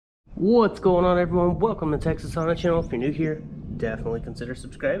What's going on, everyone? Welcome to Texas on the channel. If you're new here, definitely consider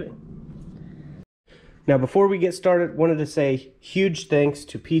subscribing. Now, before we get started, wanted to say huge thanks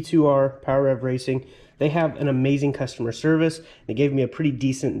to P2R Power Rev Racing. They have an amazing customer service. They gave me a pretty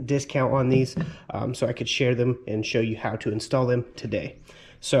decent discount on these, so I could share them and show you how to install them today.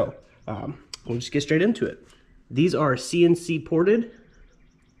 So we'll just get straight into it. These are CNC ported.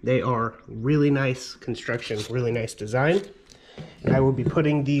 They are really nice construction, really nice design. And I will be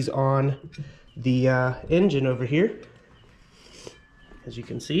putting these on the engine over here. As you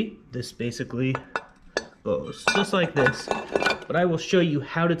can see, this basically goes just like this. But I will show you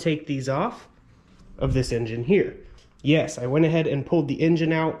how to take these off of this engine here. Yes, I went ahead and pulled the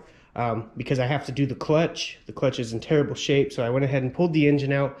engine out because I have to do the clutch. The clutch is in terrible shape, so I went ahead and pulled the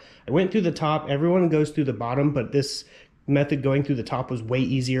engine out. I went through the top. Everyone goes through the bottom, but this method going through the top was way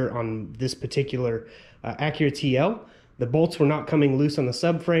easier on this particular Acura TL. The bolts were not coming loose on the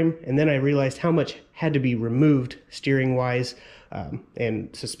subframe, and then I realized how much had to be removed steering wise and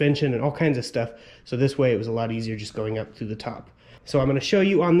suspension and all kinds of stuff. So this way it was a lot easier just going up through the top. So I'm going to show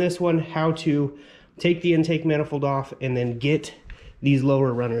you on this one how to take the intake manifold off and then get these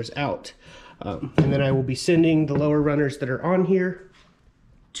lower runners out. And then I will be sending the lower runners that are on here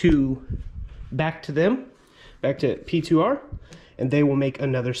back to P2R, and they will make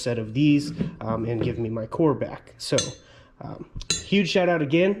another set of these and give me my core back. So huge shout out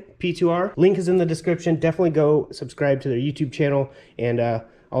again, P2R. Link is in the description. Definitely go subscribe to their YouTube channel, and I'll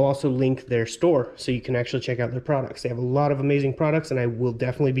also link their store so you can actually check out their products. They have a lot of amazing products, and I will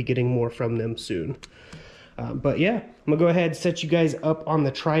definitely be getting more from them soon. But yeah, I'm gonna go ahead and set you guys up on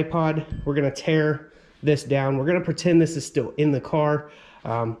the tripod. We're gonna tear this down. We're gonna pretend this is still in the car,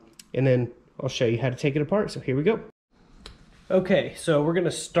 and then I'll show you how to take it apart. So here we go. Okay, so we're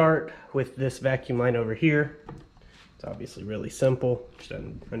gonna start with this vacuum line over here. It's obviously really simple. Just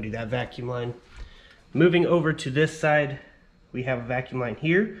undo that vacuum line. Moving over to this side, we have a vacuum line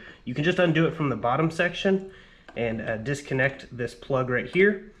here. You can just undo it from the bottom section and disconnect this plug right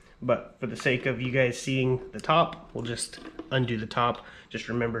here. But for the sake of you guys seeing the top, we'll just undo the top. Just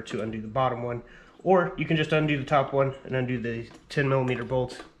remember to undo the bottom one. Or you can just undo the top one and undo the 10mm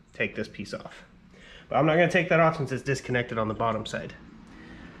bolt, take this piece off. But I'm not gonna take that off since it's disconnected on the bottom side.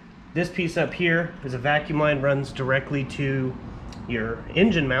 This piece up here is a vacuum line, runs directly to your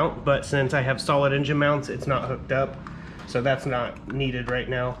engine mount, but since I have solid engine mounts, it's not hooked up, so that's not needed right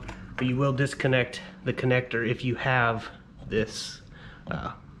now. But you will disconnect the connector if you have this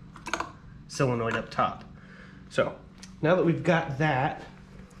solenoid up top. So now that we've got that,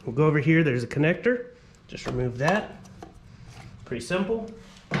 we'll go over here. There's a connector. Just remove that. Pretty simple.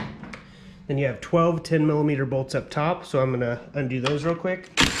 Then you have 12 10mm bolts up top, so I'm gonna undo those real quick.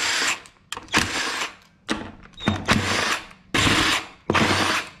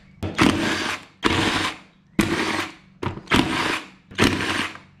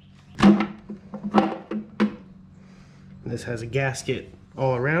 This has a gasket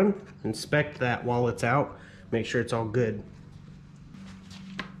all around. Inspect that while it's out. Make sure it's all good.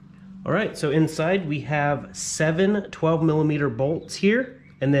 Alright, so inside we have 7 12mm bolts here,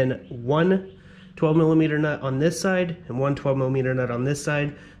 and then one 12mm nut on this side and one 12mm nut on this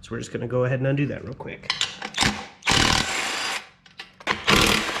side. So we're just going to go ahead and undo that real quick.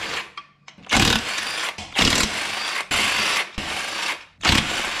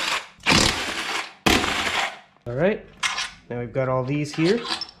 Alright, now we've got all these here.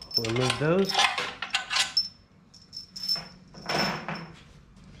 We'll remove those.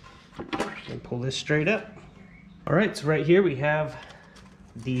 And pull this straight up. Alright, so right here we have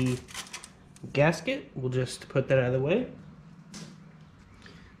the gasket. We'll just put that out of the way.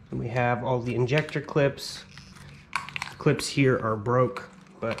 And we have all the injector clips. The clips here are broke,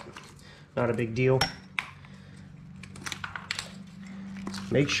 but not a big deal.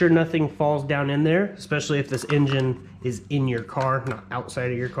 Make sure nothing falls down in there, especially if this engine is in your car, not outside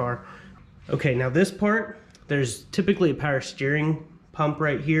of your car. Okay, now this part, there's typically a power steering pump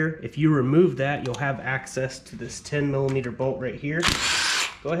right here. If you remove that, you'll have access to this 10mm bolt right here.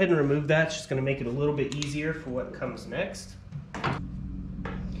 Go ahead and remove that. It's just gonna make it a little bit easier for what comes next.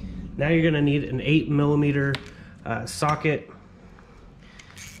 Now you're gonna need an 8mm socket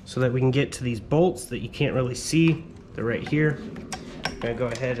so that we can get to these bolts that you can't really see. They're right here. I'm gonna go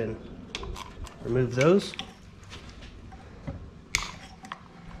ahead and remove those.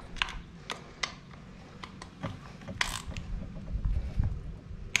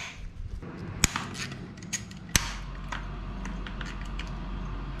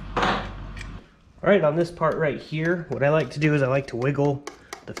 Alright, on this part right here, what I like to do is I like to wiggle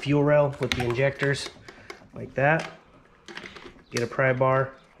the fuel rail with the injectors like that. Get a pry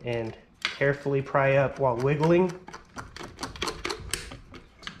bar, and carefully pry up while wiggling.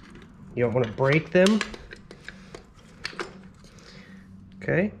 You don't want to break them.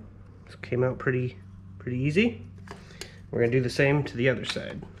 Okay, this came out pretty easy. We're going to do the same to the other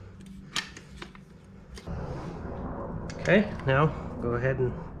side. Okay, now go ahead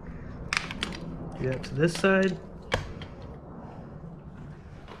and do that to this side.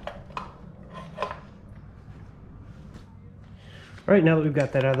 Alright, now that we've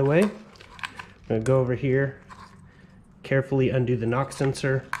got that out of the way, I'm going to go over here, carefully undo the knock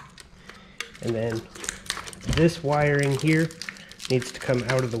sensor, and then this wiring here needs to come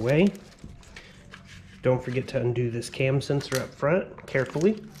out of the way. Don't forget to undo this cam sensor up front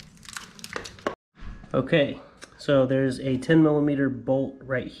carefully. Okay, so there's a 10mm bolt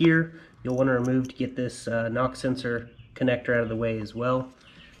right here you'll want to remove to get this knock sensor connector out of the way as well.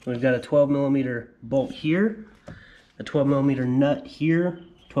 We've got a 12mm bolt here, a 12mm nut here,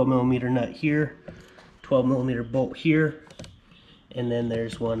 12mm nut here, 12mm bolt here, and then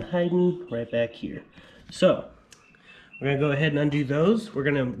there's one hiding right back here. So we're going to go ahead and undo those. We're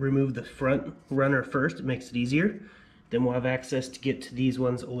going to remove the front runner first. It makes it easier. Then we'll have access to get to these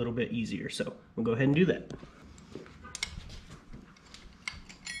ones a little bit easier. So we'll go ahead and do that.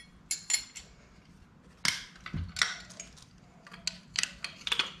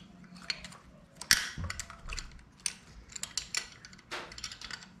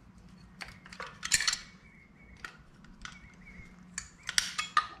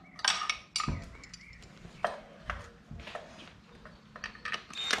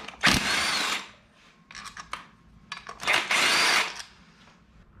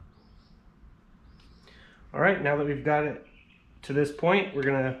 Alright, now that we've got it to this point, we're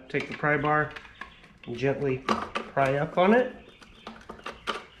going to take the pry bar and gently pry up on it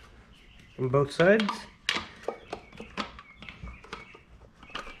from both sides.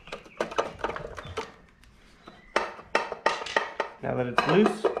 Now that it's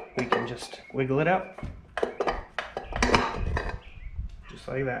loose, we can just wiggle it out. Just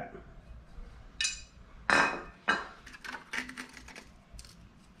like that.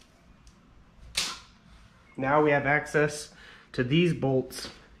 Now we have access to these bolts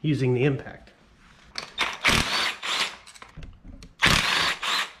using the impact.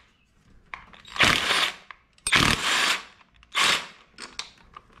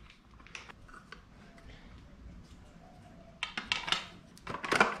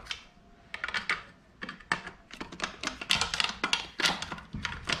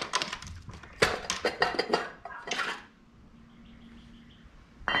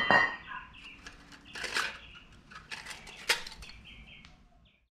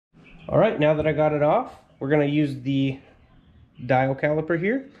 Alright, now that I got it off, we're going to use the dial caliper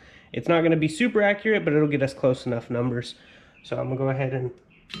here. It's not going to be super accurate, but it'll get us close enough numbers. So I'm going to go ahead and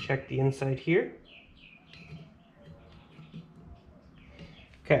check the inside here.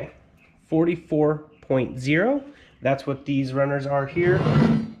 Okay, 44.0. That's what these runners are here.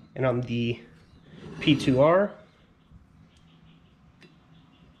 And on the P2R,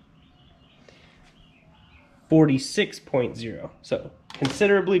 46.0. So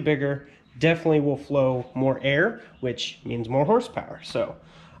considerably bigger, definitely will flow more air, which means more horsepower. So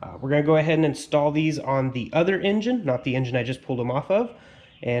we're going to go ahead and install these on the other engine, not the engine I just pulled them off of,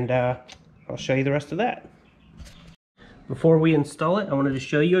 and I'll show you the rest of that. Before we install it, I wanted to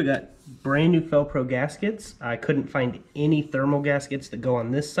show you I got brand new Felpro gaskets. I couldn't find any thermal gaskets that go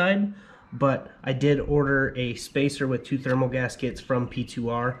on this side, but I did order a spacer with 2 thermal gaskets from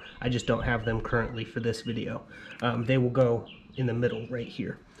P2R. I just don't have them currently for this video. They will go in the middle right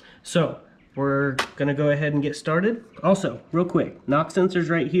here. So we're gonna go ahead and get started. Also, real quick, knock sensors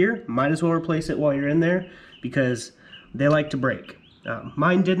right here. Might as well replace it while you're in there because they like to break.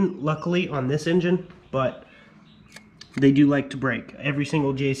 Mine didn't, luckily, on this engine, but they do like to break. Every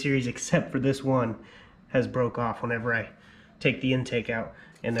single J series except for this one has broke off whenever I take the intake out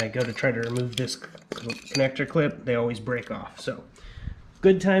and I go to try to remove this connector clip. They always break off. So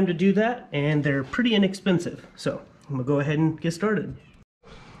good time to do that, and they're pretty inexpensive. So I'm gonna go ahead and get started.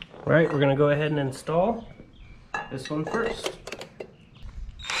 All right, we're gonna go ahead and install this one first.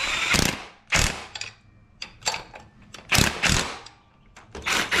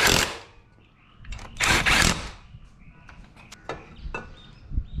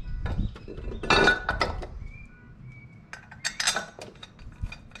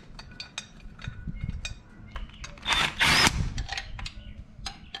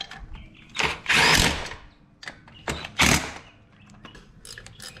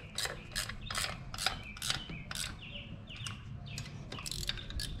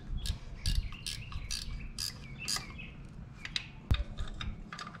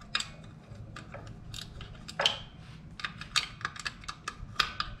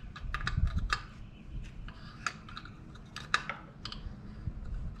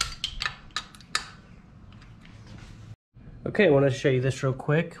 Okay, I want to show you this real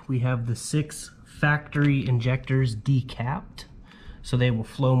quick. We have the 6 factory injectors decapped, so they will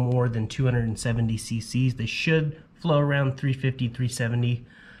flow more than 270 cc's. They should flow around 350, 370.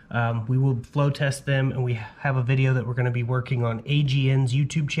 We will flow test them, and we have a video that we're going to be working on AGN's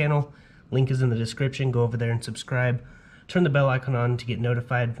YouTube channel. Link is in the description. Go over there and subscribe. Turn the bell icon on to get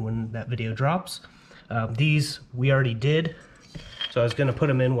notified when that video drops. These we already did, so I was going to put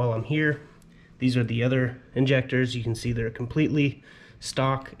them in while I'm here. These are the other injectors. You can see they're completely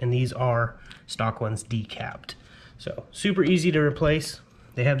stock, and these are stock ones decapped. So super easy to replace.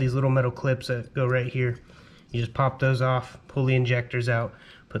 They have these little metal clips that go right here. You just pop those off, pull the injectors out,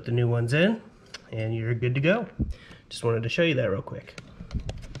 put the new ones in, and you're good to go. Just wanted to show you that real quick.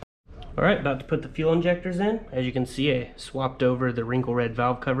 All right, about to put the fuel injectors in. As you can see, I swapped over the wrinkle red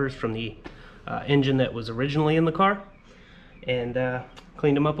valve covers from the engine that was originally in the car, and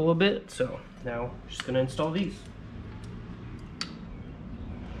cleaned them up a little bit. So now I'm just going to install these.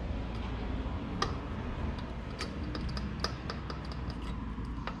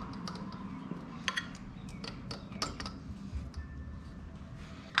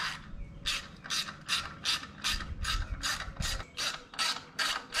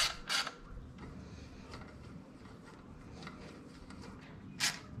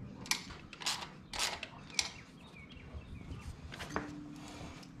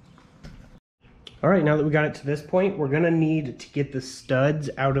 All right, now that we got it to this point, we're gonna need to get the studs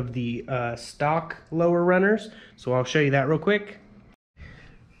out of the stock lower runners. So I'll show you that real quick.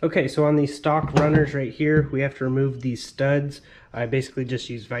 Okay, so on these stock runners right here, we have to remove these studs. I basically just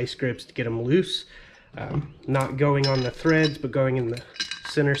use vice grips to get them loose. Not going on the threads, but going in the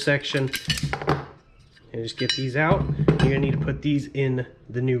center section. And just get these out. You're gonna need to put these in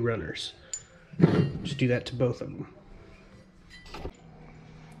the new runners. Just do that to both of them.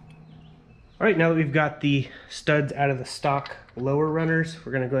 All right, now that we've got the studs out of the stock lower runners,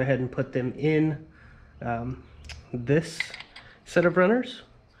 we're gonna go ahead and put them in this set of runners.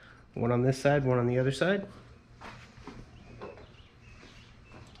 One on this side, one on the other side.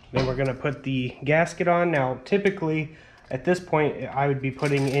 Then we're gonna put the gasket on. Now, typically, at this point, I would be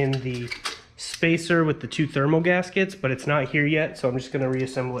putting in the spacer with the 2 thermal gaskets, but it's not here yet, so I'm just gonna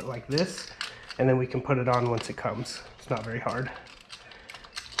reassemble it like this, and then we can put it on once it comes. It's not very hard.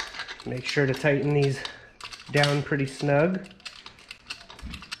 Make sure to tighten these down pretty snug.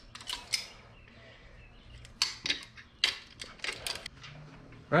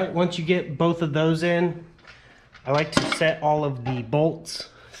 All right, once you get both of those in, I like to set all of the bolts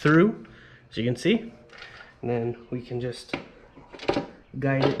through, as you can see. And then we can just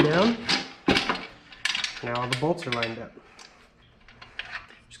guide it down. Now all the bolts are lined up.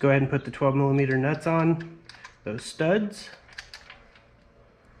 Just go ahead and put the 12mm nuts on those studs.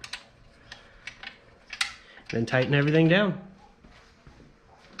 Then tighten everything down.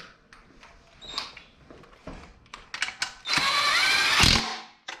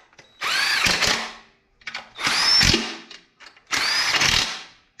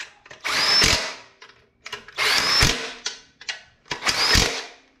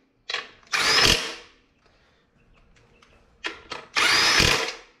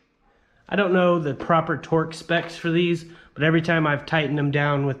 I don't know the proper torque specs for these, but every time I've tightened them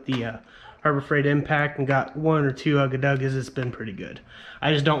down with the Harbor Freight impact and got 1 or 2 ugga-duggas, it's been pretty good.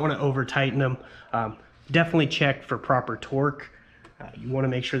 I just don't want to over tighten them. Definitely check for proper torque. You want to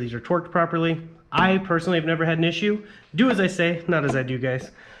make sure these are torqued properly. I personally have never had an issue. Do as I say, not as I do,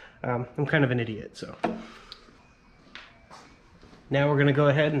 guys. I'm kind of an idiot, so. Now we're going to go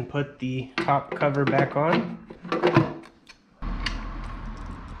ahead and put the top cover back on.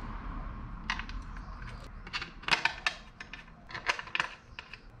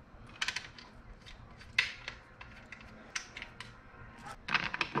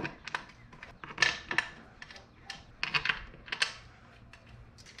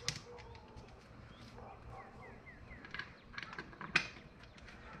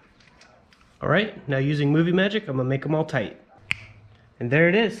 All right, now using movie magic, I'm gonna make them all tight. And there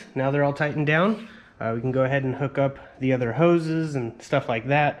it is. Now they're all tightened down. We can go ahead and hook up the other hoses and stuff like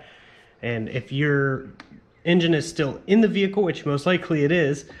that. And if your engine is still in the vehicle, which most likely it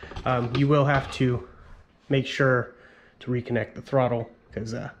is, you will have to make sure to reconnect the throttle,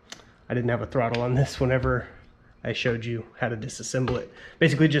 because I didn't have a throttle on this whenever I showed you how to disassemble it.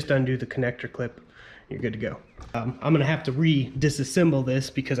 Basically just undo the connector clip. You're good to go. I'm gonna have to disassemble this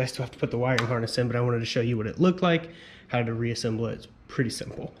because I still have to put the wiring harness in, but I wanted to show you what it looked like, how to reassemble it. It's pretty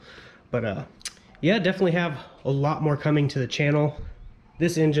simple. But yeah, definitely have a lot more coming to the channel.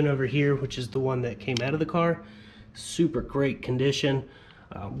 This engine over here, which is the one that came out of the car, super great condition.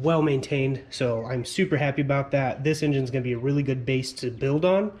 well maintained, so I'm super happy about that. This engine's going to be a really good base to build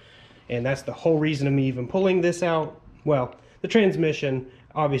on, and that's the whole reason of me even pulling this out. Well, the transmission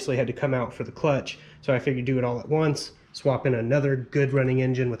obviously had to come out for the clutch, so I figured do it all at once, swap in another good running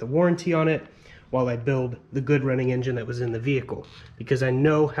engine with a warranty on it while I build the good running engine that was in the vehicle, because I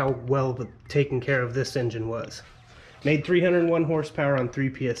know how well taken care of this engine was. Made 301 horsepower on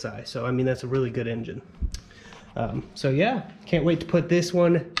 3 psi, so I mean that's a really good engine. So yeah, can't wait to put this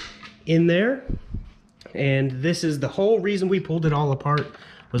one in there. And this is the whole reason we pulled it all apart,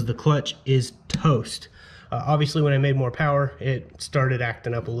 was the clutch is toast. Obviously when I made more power, it started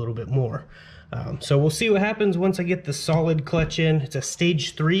acting up a little bit more. So we'll see what happens once I get the solid clutch in. It's a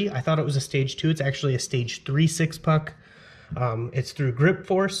stage 3. I thought it was a stage 2. It's actually a stage 3 6-puck. It's through Grip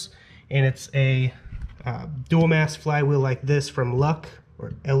Force, and it's a dual mass flywheel like this from Luck,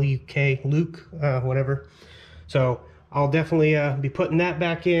 or L-U-K, Luke, whatever. So I'll definitely be putting that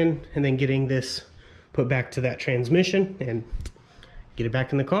back in, and then getting this put back to that transmission and get it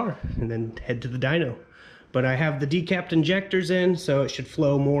back in the car, and then head to the dyno. But I have the decapped injectors in, so it should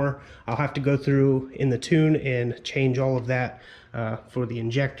flow more. I'll have to go through in the tune and change all of that for the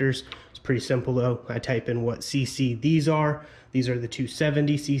injectors. It's pretty simple though. I type in what cc these are. These are the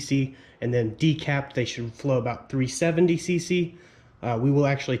 270 cc, and then decapped they should flow about 370 cc. We will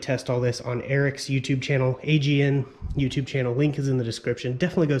actually test all this on Eric's YouTube channel, AGN YouTube channel. Link is in the description.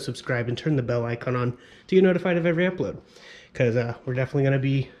 Definitely go subscribe and turn the bell icon on to get notified of every upload, because we're definitely going to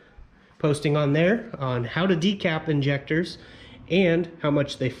be posting on there on how to decap injectors and how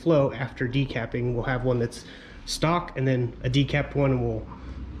much they flow after decapping. We'll have one that's stock and then a decapped one, and we'll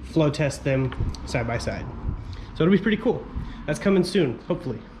flow test them side by side. So it'll be pretty cool. That's coming soon,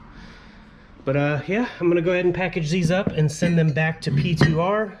 hopefully. But yeah, I'm gonna go ahead and package these up and send them back to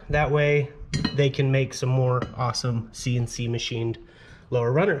P2R. That way they can make some more awesome CNC machined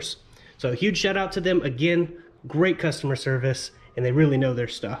lower runners. So a huge shout out to them again. Great customer service, and they really know their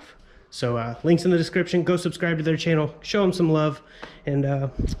stuff. So links in the description. Go subscribe to their channel, show them some love, and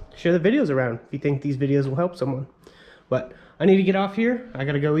share the videos around if you think these videos will help someone. But I need to get off here. I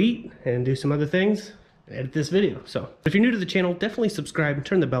gotta go eat and do some other things and edit this video. So if you're new to the channel, definitely subscribe and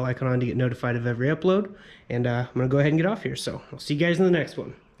turn the bell icon on to get notified of every upload. And I'm gonna go ahead and get off here. So I'll see you guys in the next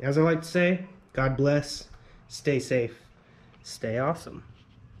one. As I like to say, God bless, stay safe, stay awesome.